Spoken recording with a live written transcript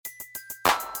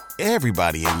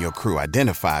Everybody in your crew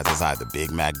identifies as either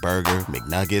Big Mac Burger,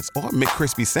 McNuggets, or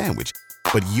McCrispy Sandwich.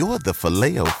 But you're the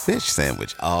Filet-O-Fish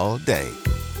Sandwich all day.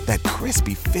 That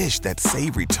crispy fish, that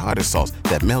savory tartar sauce,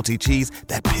 that melty cheese,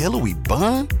 that pillowy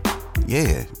bun.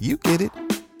 Yeah, you get it.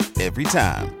 Every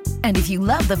time. And if you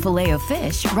love the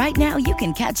Filet-O-Fish, right now you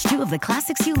can catch two of the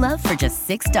classics you love for just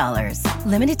 $6.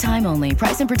 Limited time only.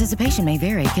 Price and participation may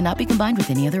vary. Cannot be combined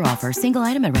with any other offer. Single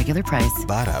item at regular price.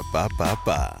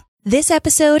 Ba-da-ba-ba-ba. This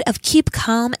episode of Keep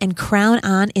Calm and Crown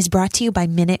On is brought to you by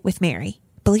Minute with Mary.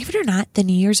 Believe it or not, the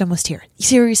new year's almost here.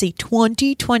 Seriously,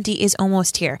 2020 is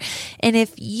almost here. And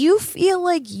if you feel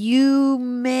like you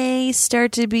may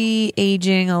start to be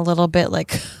aging a little bit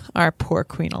like our poor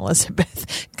Queen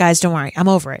Elizabeth, guys, don't worry. I'm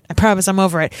over it. I promise I'm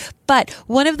over it. But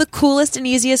one of the coolest and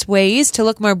easiest ways to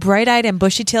look more bright-eyed and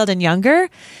bushy-tailed and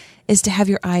younger is to have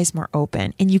your eyes more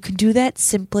open. And you can do that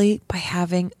simply by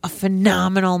having a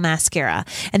phenomenal mascara.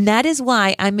 And that is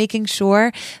why I'm making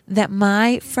sure that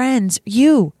my friends,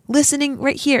 you listening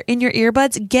right here in your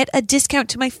earbuds, get a discount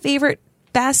to my favorite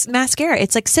mascara.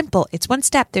 It's like simple. It's one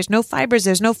step. There's no fibers.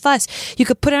 There's no fuss. You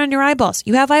could put it on your eyeballs.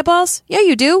 You have eyeballs? Yeah,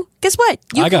 you do. Guess what?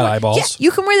 I got eyeballs. Yeah,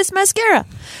 you can wear this mascara.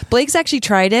 Blake's actually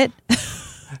tried it.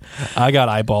 I got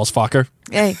eyeballs, fucker.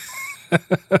 Hey.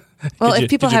 Well, if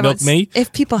people haven't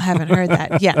heard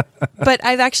that, yeah. But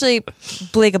I've actually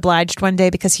Blake obliged one day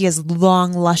because he has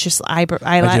long, luscious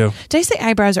eyelash. Did I say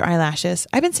eyebrows or eyelashes?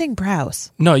 I've been saying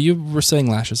brows. No, you were saying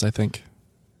lashes, I think.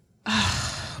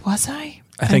 Was I?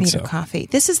 I think need so. A coffee.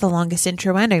 This is the longest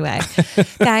intro anyway.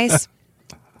 Guys,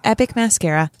 Epic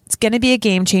Mascara. It's going to be a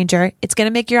game changer. It's going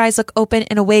to make your eyes look open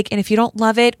and awake. And if you don't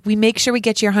love it, we make sure we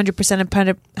get you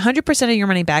 100% of your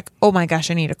money back. Oh my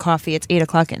gosh, I need a coffee. It's 8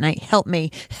 o'clock at night. Help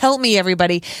me. Help me,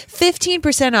 everybody.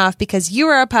 15% off because you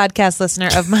are a podcast listener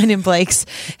of mine and Blake's.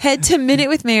 Head to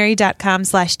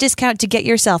minutewithmary.com/discount to get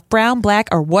yourself brown, black,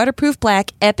 or waterproof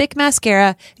black Epic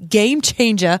Mascara game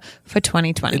changer for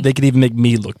 2020. They could even make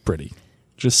me look pretty.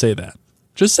 Just say that.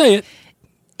 Just say it.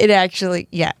 It actually,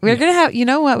 yeah. We're going to have, you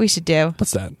know what we should do?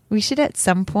 What's that? We should at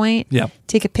some point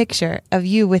take a picture of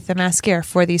you with the mascara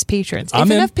for these patrons. I'm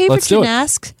if in. enough Let's do patrons it.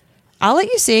 ask, I'll let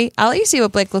you see. I'll let you see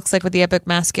what Blake looks like with the Epic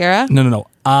Mascara. No.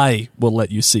 I will let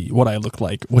you see what I look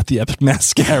like with the Epic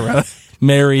Mascara.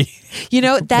 Mary. You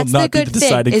know, that's the good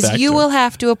thing is factor. you will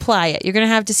have to apply it. You're going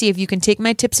to have to see if you can take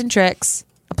my tips and tricks,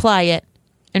 apply it,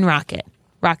 and rock it.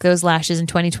 Rock those lashes in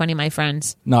 2020, my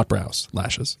friends. Not brows,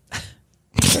 lashes.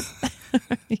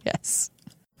 Yes.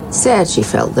 Sad she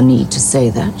felt the need to say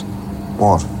that.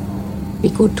 What? Be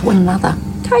good to one another,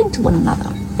 kind to one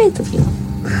another, both of you.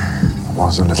 I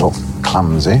was a little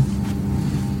clumsy.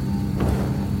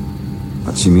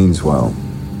 But she means well.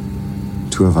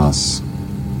 Two of us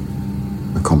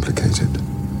are complicated.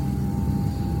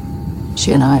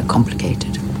 She and I are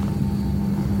complicated.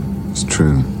 It's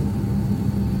true.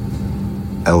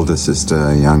 Elder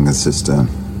sister, younger sister,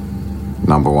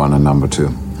 number one and number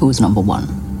two. Who's number one?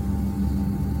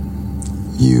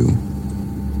 You,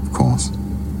 of course.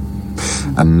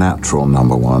 A natural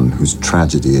number one whose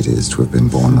tragedy it is to have been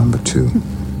born number two.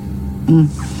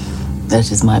 That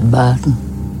is my burden.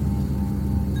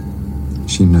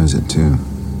 She knows it too.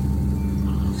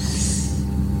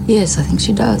 Yes, I think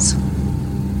she does.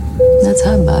 That's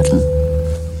her burden.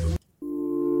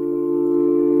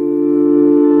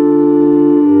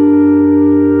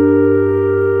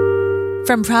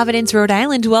 From Providence, Rhode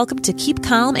Island, welcome to Keep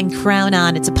Calm and Crown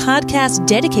On. It's a podcast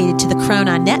dedicated to the Crown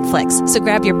on Netflix. So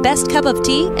grab your best cup of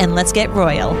tea and let's get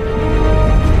royal.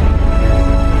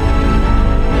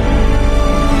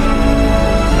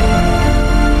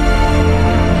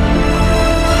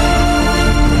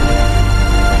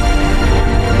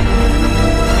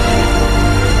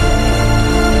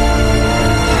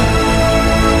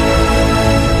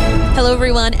 Hello,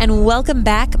 everyone, and welcome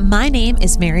back. My name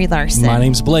is Mary Larson. My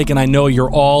name's Blake, and I know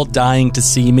you're all dying to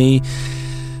see me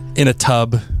in a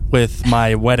tub with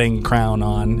my wedding crown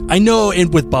on. I know,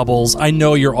 and with bubbles. I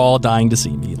know you're all dying to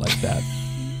see me like that.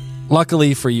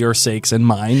 Luckily for your sakes and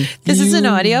mine, This is an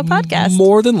audio podcast.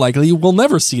 More than likely, you will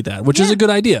never see that, which is a good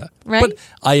idea. Right? But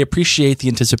I appreciate the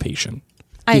anticipation.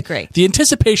 I agree. The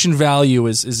anticipation value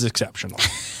is exceptional.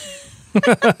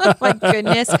 Oh my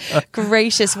goodness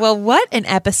gracious. Well, what an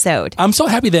episode. I'm so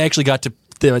happy they actually got to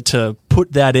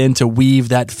put that in, to weave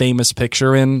that famous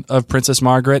picture in of Princess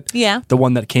Margaret. Yeah. The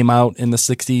one that came out in the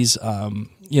 60s.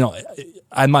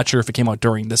 I'm not sure if it came out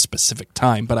during this specific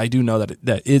time, but I do know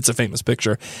that it's a famous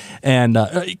picture. And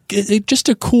just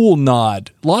a cool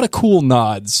nod. A lot of cool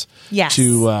nods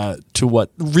to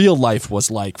what real life was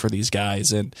like for these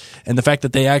guys. And the fact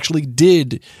that they actually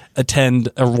did attend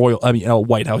a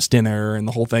White House dinner and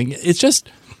the whole thing. It's just,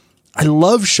 I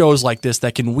love shows like this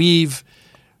that can weave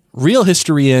real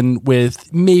history in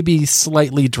with maybe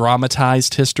slightly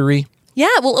dramatized history. Yeah,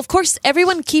 well, of course,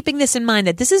 everyone keeping this in mind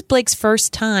that this is Blake's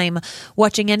first time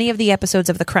watching any of the episodes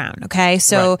of The Crown, okay?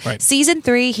 So Right. season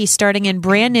 3, he's starting in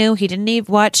brand new. He didn't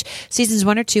even watch seasons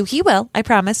 1 or 2. He will, I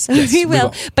promise. Yes, he we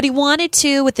will. will. But he wanted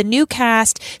to, with the new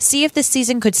cast, see if this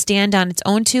season could stand on its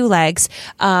own 2 legs.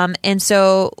 And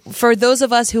so for those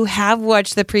of us who have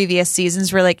watched the previous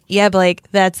seasons, we're like, yeah, Blake,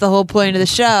 that's the whole point of the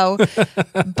show.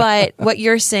 But what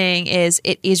you're saying is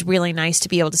it is really nice to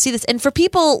be able to see this. And for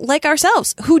people like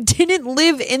ourselves who didn't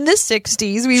live in the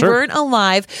 60s, we Sure. weren't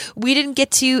alive, we didn't get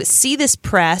to see this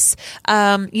press.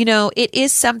 It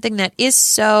is something that is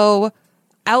so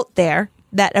out there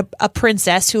that a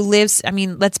princess who lives, I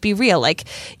mean, let's be real, like,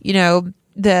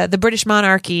 the British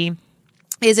monarchy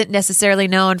isn't necessarily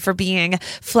known for being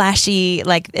flashy,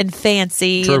 and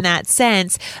fancy True. in that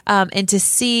sense. And to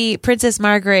see Princess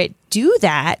Margaret do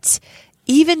that,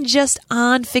 even just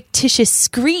on fictitious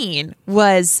screen,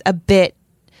 was a bit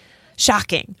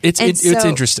shocking. It's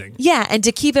interesting. Yeah, and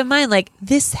to keep in mind,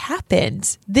 this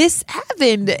happened.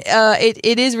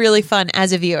 It is really fun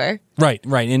as a viewer. Right.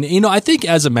 And, I think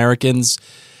as Americans,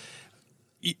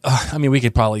 we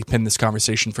could probably pin this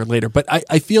conversation for later, but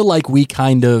I feel like we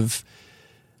kind of,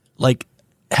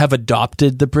 have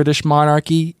adopted the British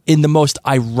monarchy in the most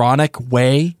ironic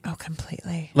way. Oh,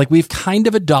 completely. We've kind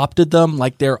of adopted them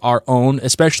like they're our own,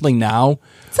 especially now.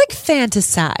 It's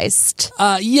fantasized.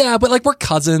 Yeah, but we're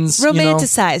cousins.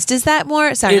 Romanticized. Is that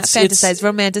more? Sorry, not fantasized.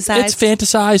 Romanticized. It's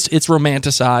fantasized. It's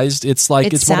romanticized. It's one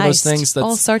of those sized. things that's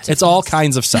All sorts of it's all things.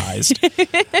 kinds of sized.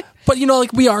 But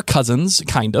we are cousins,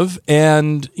 kind of,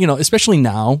 and especially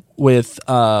now with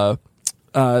the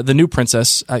new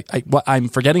princess. I'm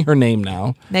forgetting her name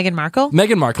now. Meghan Markle.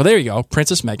 Meghan Markle. There you go,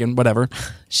 Princess Meghan. Whatever.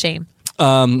 Shame.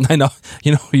 I know.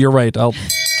 You're right.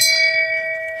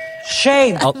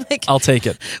 Shame. I'll take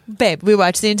it. Babe, we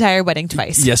watched the entire wedding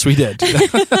twice. Yes, we did.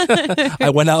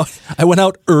 I went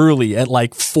out early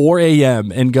at 4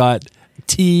 a.m. and got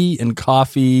tea and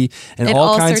coffee and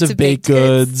all kinds sorts of baked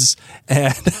goods.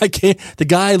 And the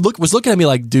guy was looking at me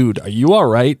like, dude, are you all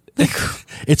right?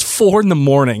 It's 4 a.m.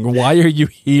 Why are you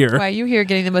here? Why are you here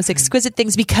getting the most exquisite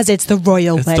things? Because it's the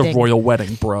royal It's wedding. the royal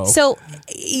wedding, bro. So,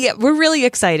 yeah, we're really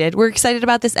excited. We're excited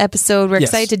about this episode. We're Yes.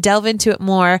 excited to delve into it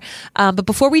more. But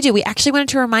before we do, we actually wanted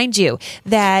to remind you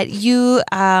that you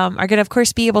are going to, of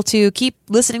course, be able to keep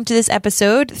listening to this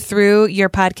episode through your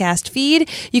podcast feed.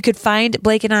 You could find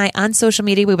Blake and I on social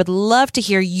media. We would love to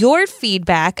hear your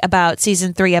feedback about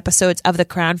season 3 episodes of The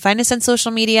Crown. Find us on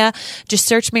social media. Just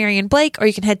search Marian Blake, or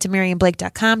you can head to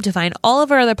marianblake.com to find all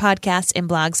of our other podcasts and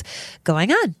blogs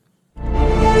going on.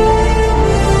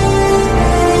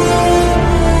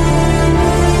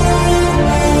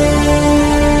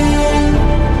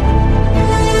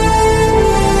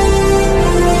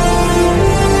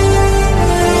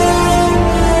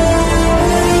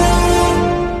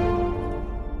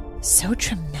 So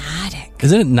dramatic.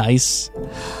 Isn't it nice?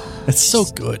 It's so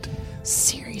good.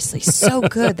 Seriously, so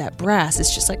good. That brass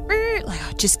is just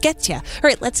just gets you. All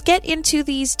right, let's get into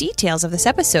these details of this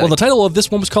episode. Well, the title of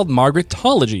this one was called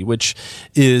Margaretology, which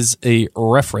is a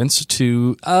reference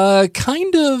to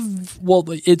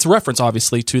it's a reference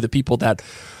obviously to the people that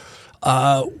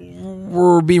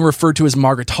were being referred to as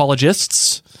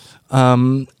Margaretologists.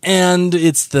 And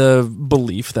it's the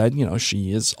belief that,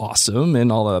 she is awesome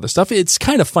and all that other stuff. It's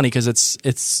kind of funny because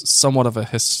it's somewhat of it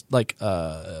kind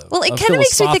of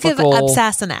makes me think of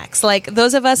Obsassenex.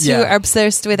 Those of us who are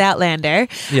obsessed with Outlander,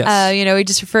 Yes. we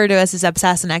just refer to us as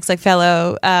Obsassenex,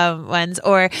 fellow ones,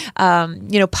 or,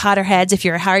 Potterheads if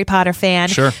you're a Harry Potter fan.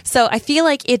 Sure. So I feel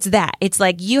like it's that. It's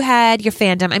you had your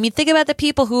fandom. I mean, think about the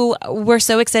people who were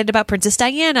so excited about Princess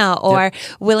Diana or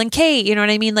Will and Kate, you know what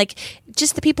I mean?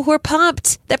 Just the people who were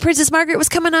pumped that Princess Margaret was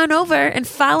coming on over and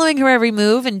following her every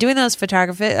move and doing those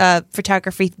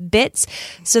photography bits.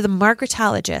 So the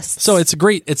Margaretologists. So it's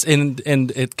great.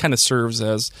 And it kind of serves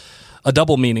as a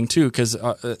double meaning too, because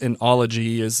an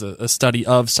ology is a study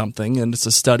of something, and it's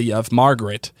a study of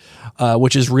Margaret,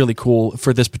 which is really cool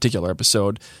for this particular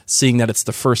episode, seeing that it's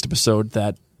the first episode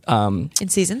that in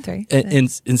season 3. In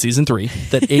season 3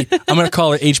 that I'm going to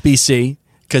call her HBC.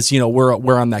 Because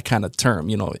we're on that kind of term,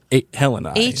 Helen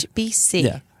and I. HBC.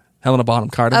 Yeah, Helena Bonham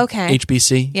Carter. Okay.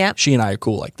 HBC. Yep. She and I are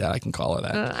cool like that. I can call her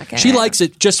that. Okay. She likes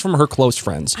it just from her close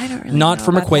friends, I don't really not know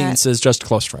from about acquaintances, just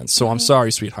close friends. So I'm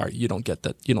sorry, sweetheart, you don't get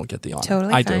that. You don't get the honor.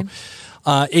 Totally I fine. do.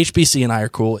 HBC and I are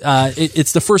cool.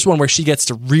 It's the first one where she gets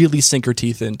to really sink her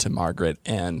teeth into Margaret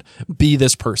and be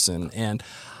this person. And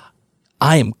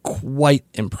I am quite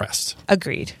impressed.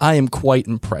 Agreed. I am quite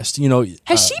impressed. You know,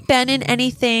 Has she been in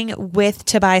anything with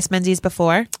Tobias Menzies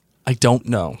before? I don't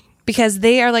know. Because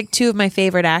they are like two of my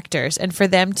favorite actors, and for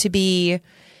them to be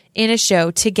in a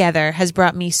show together has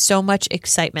brought me so much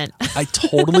excitement. I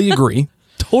totally agree.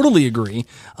 Totally agree.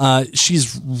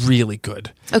 She's really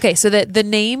good. Okay, so the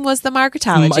name was the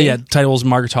Margaretology. Yeah, the title was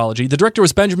Margaretology. The director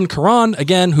was Benjamin Caron,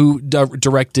 again, who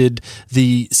directed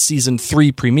the season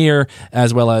 3 premiere,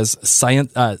 as well as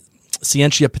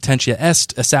Scientia Potentia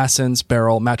Est, Assassins,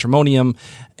 Barrel, Matrimonium,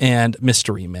 and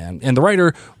Mystery Man. And the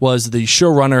writer was the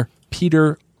showrunner,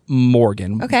 Peter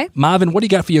Morgan. Okay. Marvin, what do you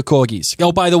got for your corgis?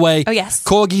 Oh, by the way, yes.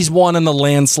 Corgis won in the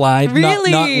landslide.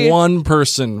 Really? Not one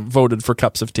person voted for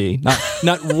cups of tea.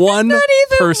 Not one Not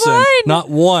even person. one. Not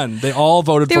one. They all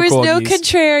voted for corgis. There was no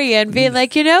contrarian being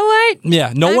like, you know what?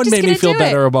 Yeah, no I'm one just made me gonna feel do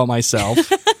better it. about myself.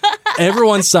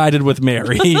 Everyone sided with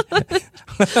Mary.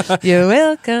 You're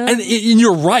welcome. And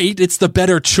you're right. It's the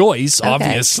better choice,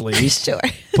 obviously. Sure.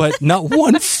 But not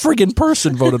one friggin'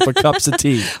 person voted for cups of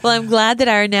tea. Well, I'm glad that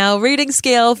our now rating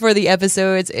scale for the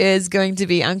episodes is going to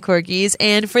be on corgis.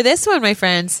 And for this one, my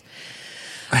friends,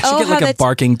 I should get like a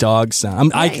barking dog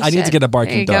sound. I need to get a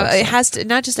barking dog sound. It has to,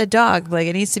 not just a dog, like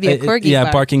it needs to be a corgi.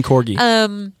 Yeah, barking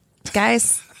corgi.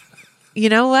 Guys, you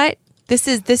know what? This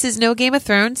is no Game of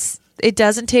Thrones. It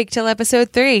doesn't take till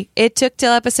episode 3. It took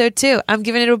till episode 2. I'm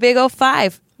giving it a big old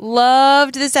 5.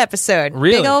 Loved this episode.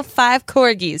 Really? Big old 5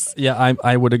 corgis. Yeah,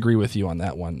 I would agree with you on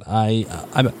that one.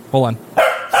 I'm hold on.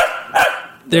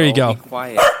 There you go. Be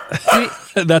quiet.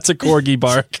 That's a corgi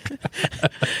bark.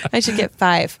 I should get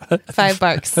 5. 5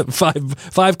 barks.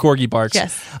 five corgi barks.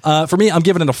 Yes. For me, I'm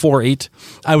giving it a 4.8.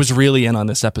 I was really in on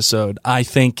this episode. I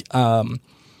think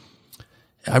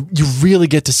you really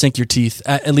get to sink your teeth,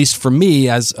 at least for me,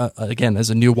 as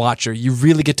a new watcher, you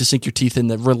really get to sink your teeth in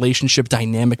the relationship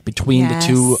dynamic between the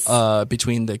two,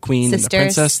 between the queen and the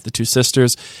princess, the two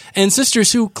sisters, and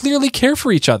sisters who clearly care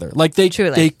for each other. Like they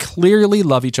clearly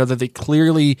love each other. They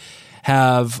clearly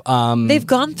have they've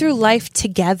gone through life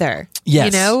together. Yes.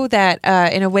 You know, that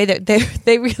in a way that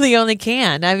they really only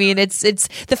can. I mean, it's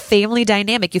the family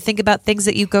dynamic. You think about things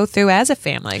that you go through as a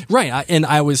family. Right. And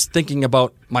I was thinking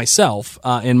about myself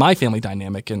in my family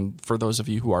dynamic. And for those of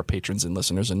you who are patrons and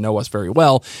listeners and know us very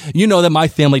well, you know that my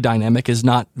family dynamic is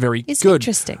not very good.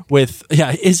 Interesting.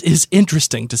 Is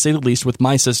interesting, to say the least, with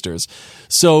my sisters.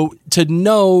 So to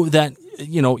know that,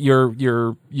 you know,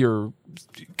 your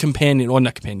companion, or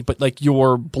not companion, but like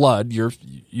your blood, your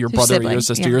brother, sibling, your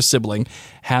sister, your sibling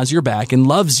has your back and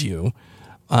loves you.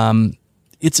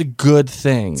 It's a good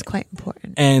thing. It's quite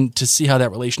important. And to see how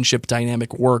that relationship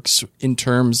dynamic works in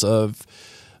terms of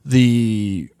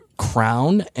the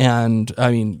crown, and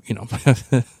I mean, you know,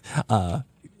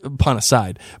 pun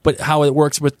aside, but how it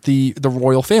works with the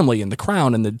royal family and the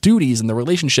crown and the duties and the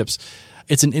relationships.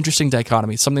 It's an interesting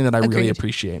dichotomy, something that I really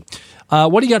appreciate.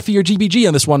 What do you got for your GBG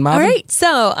on this one, Mavi? All right.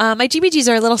 So my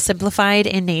GBGs are a little simplified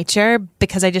in nature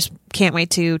because I just can't wait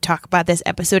to talk about this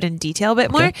episode in detail a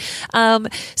bit more.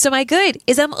 So my good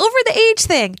is I'm over the age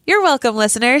thing. You're welcome,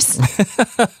 listeners.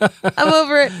 I'm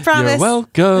over it, promise. You're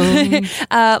welcome.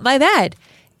 My bad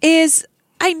is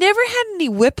I never had any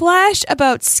whiplash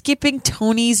about skipping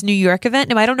Tony's New York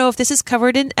event. Now, I don't know if this is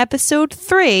covered in episode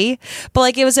 3, but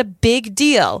like it was a big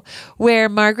deal where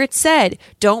Margaret said,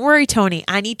 "Don't worry, Tony,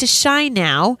 I need to shine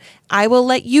now. I will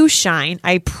let you shine.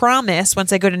 I promise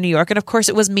once I go to New York." And of course,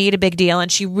 it was made a big deal.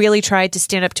 And she really tried to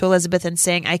stand up to Elizabeth and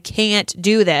saying, "I can't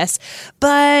do this."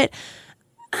 But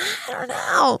I don't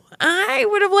know. I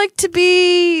would have liked to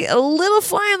be a little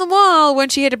fly on the wall when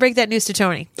she had to break that news to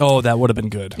Tony. Oh, that would have been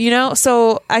good. You know,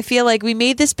 so I feel like we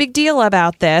made this big deal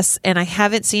about this, and I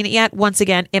haven't seen it yet. Once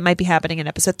again, it might be happening in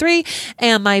episode 3.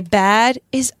 And my bad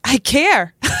is I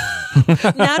care.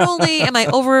 Not only am I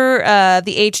over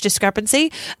the age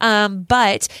discrepancy,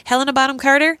 but Helena Bonham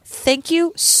Carter, thank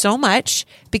you so much,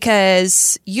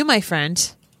 because you, my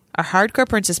friend, are hardcore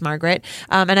Princess Margaret.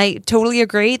 And I totally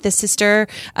agree. The sister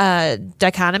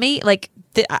dichotomy, like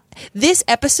this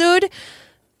episode,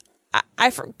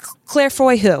 Claire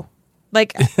Foy, who?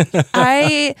 Like,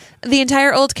 the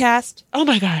entire old cast. Oh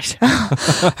my gosh.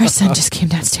 Our son just came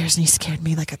downstairs and he scared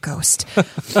me like a ghost.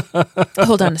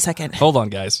 Hold on a second. Hold on,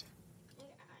 guys.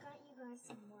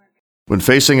 When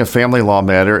facing a family law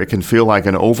matter, it can feel like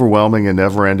an overwhelming and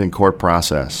never-ending court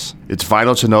process. It's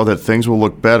vital to know that things will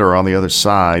look better on the other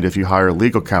side if you hire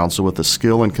legal counsel with the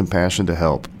skill and compassion to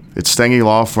help. At Stengy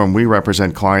Law Firm, we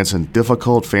represent clients in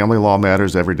difficult family law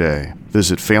matters every day.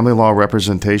 Visit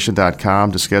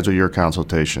FamilyLawRepresentation.com to schedule your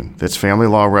consultation. That's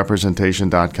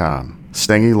FamilyLawRepresentation.com.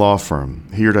 Stengy Law Firm,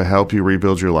 here to help you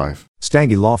rebuild your life.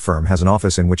 Stange Law Firm has an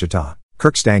office in Wichita.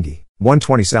 Kirk Stange,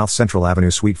 120 South Central Avenue,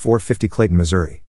 Suite 450, Clayton, Missouri.